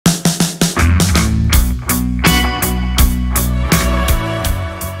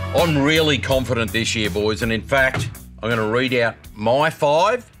I'm really confident this year, boys, and in fact, I'm going to read out my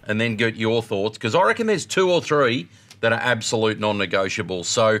 5 and then get your thoughts, because I reckon there's 2 or 3 that are absolute non-negotiables.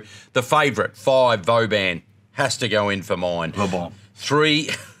 So the favourite, 5, Vauban, has to go in for mine. Vauban. 3,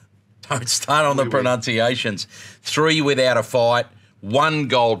 don't start on the pronunciations. 3 Without a Fight, 1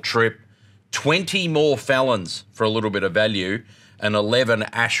 Gold Trip, 20 More Felons for a little bit of value, and 11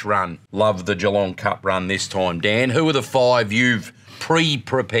 Ash Run. Love the Geelong Cup run this time. Dan, who are the 5 you've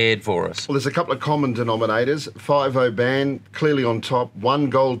pre-prepared for us? Well, there's a couple of common denominators. 5 Vauban, clearly on top.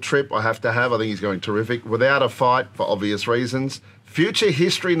 1 Gold Trip I have to have. I think he's going terrific. Without a Fight, for obvious reasons. Future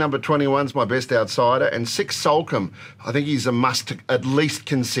History, number 21's my best outsider. And 6 Solcombe, I think he's a must to at least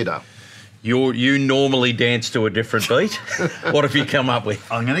consider. You normally dance to a different beat. What have you come up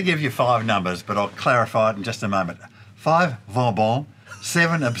with? I'm going to give you 5 numbers, but I'll clarify it in just a moment. 5 Vauban,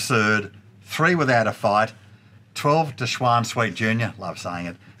 7 Absurd, 3 Without a Fight, 12 to Schwan Sweet Jr., love saying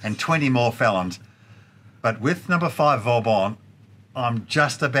it, and 20 More Felons. But with number 5 Vauban, I'm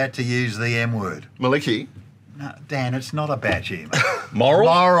just about to use the M word. Mielicki. No, Dan, it's not about you, mate. Moral?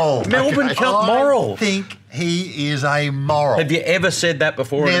 Moral. Melbourne Cup moral. I think he is a moral. Have you ever said that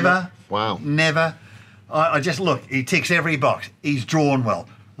before? Never. Wow. Never. I just look, he ticks every box. He's drawn well.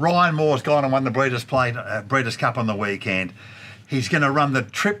 Ryan Moore's gone and won the Breeders' Cup on the weekend. He's going to run the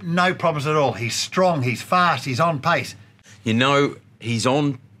trip, no problems at all. He's strong, he's fast, he's on pace. You know, he's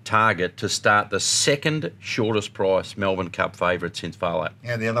on target to start the 2nd shortest price Melbourne Cup favourite since Farlap.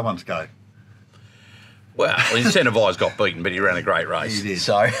 How the other ones go? Well, Incentivize got beaten, but he ran a great race. He did.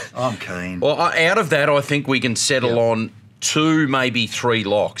 So I'm keen. Well, out of that, I think we can settle on 2, maybe 3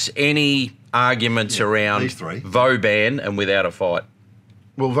 locks. Any arguments around these 3. Vauban and Without a Fight?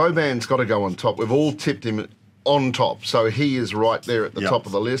 Well, Vauban's got to go on top. We've all tipped him on top, so he is right there at the top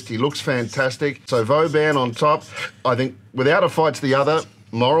of the list. He looks fantastic. So Vauban on top. I think Without a Fight's the other.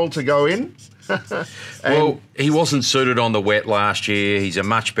 Moral to go in. Well, he wasn't suited on the wet last year. He's a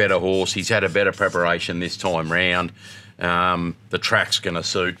much better horse. He's had a better preparation this time round. The track's going to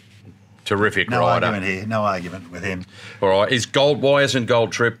suit. Terrific no rider. No argument here. No argument with him. All right. Why isn't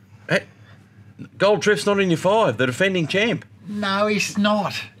Gold Trip? Hey, Gold Trip's not in your 5, the defending champ. No, he's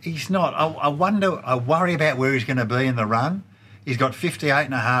not. He's not. I worry about where he's going to be in the run. He's got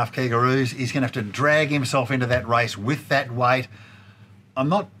 58.5 kangaroos. He's going to have to drag himself into that race with that weight. I'm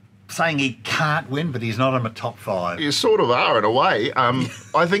not saying he can't win, but he's not in my top 5. You sort of are in a way.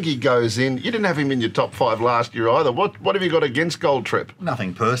 I think he goes in. You didn't have him in your top 5 last year either. What have you got against Gold Trip?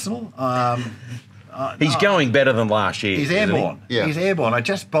 Nothing personal. He's going better than last year. He's airborne. Yeah. He's airborne. It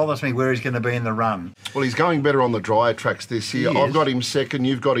just bothers me where he's going to be in the run. Well, he's going better on the drier tracks this year. I've got him 2nd.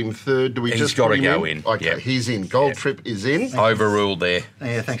 You've got him 3rd. Do we He's just got put to him go in? in. Okay, he's in. Gold Trip is in. Overruled there.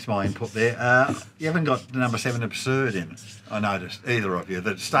 Yeah, thanks for my input there. You haven't got the number 7 Absurd in. I noticed, either of you.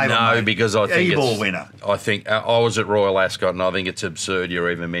 The stable No, because I think E-ball winner. I think I was at Royal Ascot, and I think it's absurd you're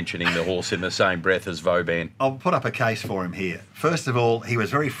even mentioning the horse in the same breath as Vauban. I'll put up a case for him here. First of all, he was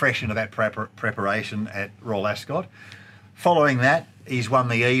very fresh into that preparation at Royal Ascot. Following that, he's won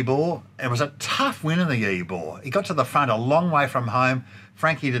the E-ball. It was a tough win in the E-ball. He got to the front a long way from home.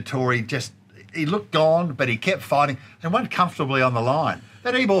 Frankie Dettori he looked gone, but he kept fighting and went comfortably on the line.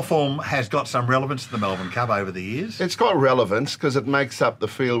 That E-ball form has got some relevance to the Melbourne Cup over the years. It's got relevance because it makes up the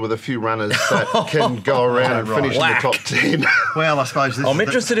field with a few runners that can go around and finish in the top 10. Well, I suppose this I'm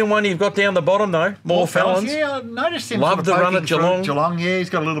interested in one you've got down the bottom, though. More Felons. Yeah, I noticed him. Love the run at Geelong. Geelong, yeah,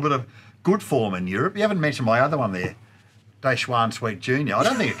 he's got a little bit of good form in Europe. You haven't mentioned my other one there, Schwan Sweet Jr. I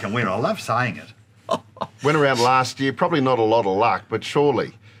don't think it can win. I love saying it. Went around last year, probably not a lot of luck, but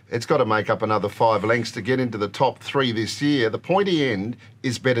surely it's got to make up another 5 lengths to get into the top 3 this year. The pointy end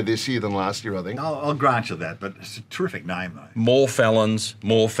is better this year than last year, I think. I'll grant you that, but it's a terrific name, though. More Felons,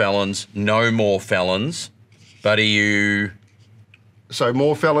 no more Felons. But are you... So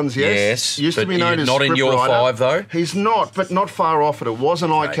More Felons, yes. Yes, Used to but be known you're as not in Script your Rider. 5, though? He's not, but not far off it. It was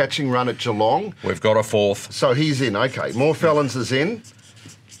an eye-catching run at Geelong. We've got a 4th. So he's in. Okay, More Felons is in.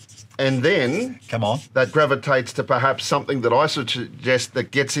 And then Come on. that gravitates to perhaps something that I suggest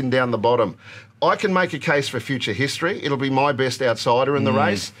that gets in down the bottom. I can make a case for Future History. It'll be my best outsider in the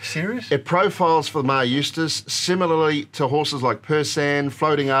race. Serious? It profiles for Mar Eustace, similarly to horses like Persan,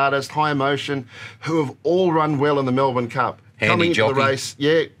 Floating Artist, High Emotion, who have all run well in the Melbourne Cup. Handy Coming into jockey. the race,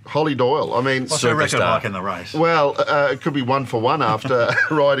 Holly Doyle. I mean, What's her record Superstar. like in the race? well, it could be 1 for 1 after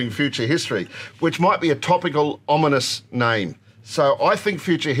riding Future History, which might be a topical, ominous name. So I think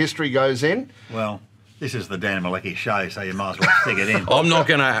Future History goes in. Well, this is the Dan Mielicki show, so you might as well stick it in. I'm not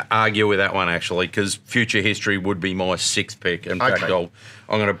going to argue with that one, actually, because Future History would be my 6th pick. In fact, Okay.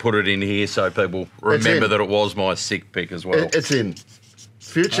 I'm going to put it in here so people remember in. that it was my 6th pick as well. It's in.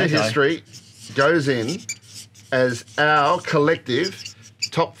 Future History goes in as our collective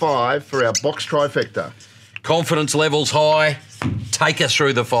top 5 for our box trifecta. Confidence levels high. Take us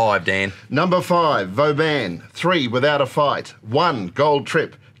through the 5, Dan. Number 5, Vauban. 3 without a fight. 1 gold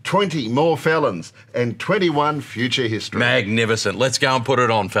trip. 20 more felons. And 21 future history. Magnificent. Let's go and put it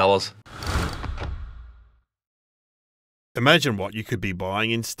on, fellas. Imagine what you could be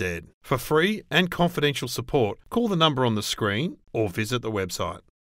buying instead. For free and confidential support, call the number on the screen or visit the website.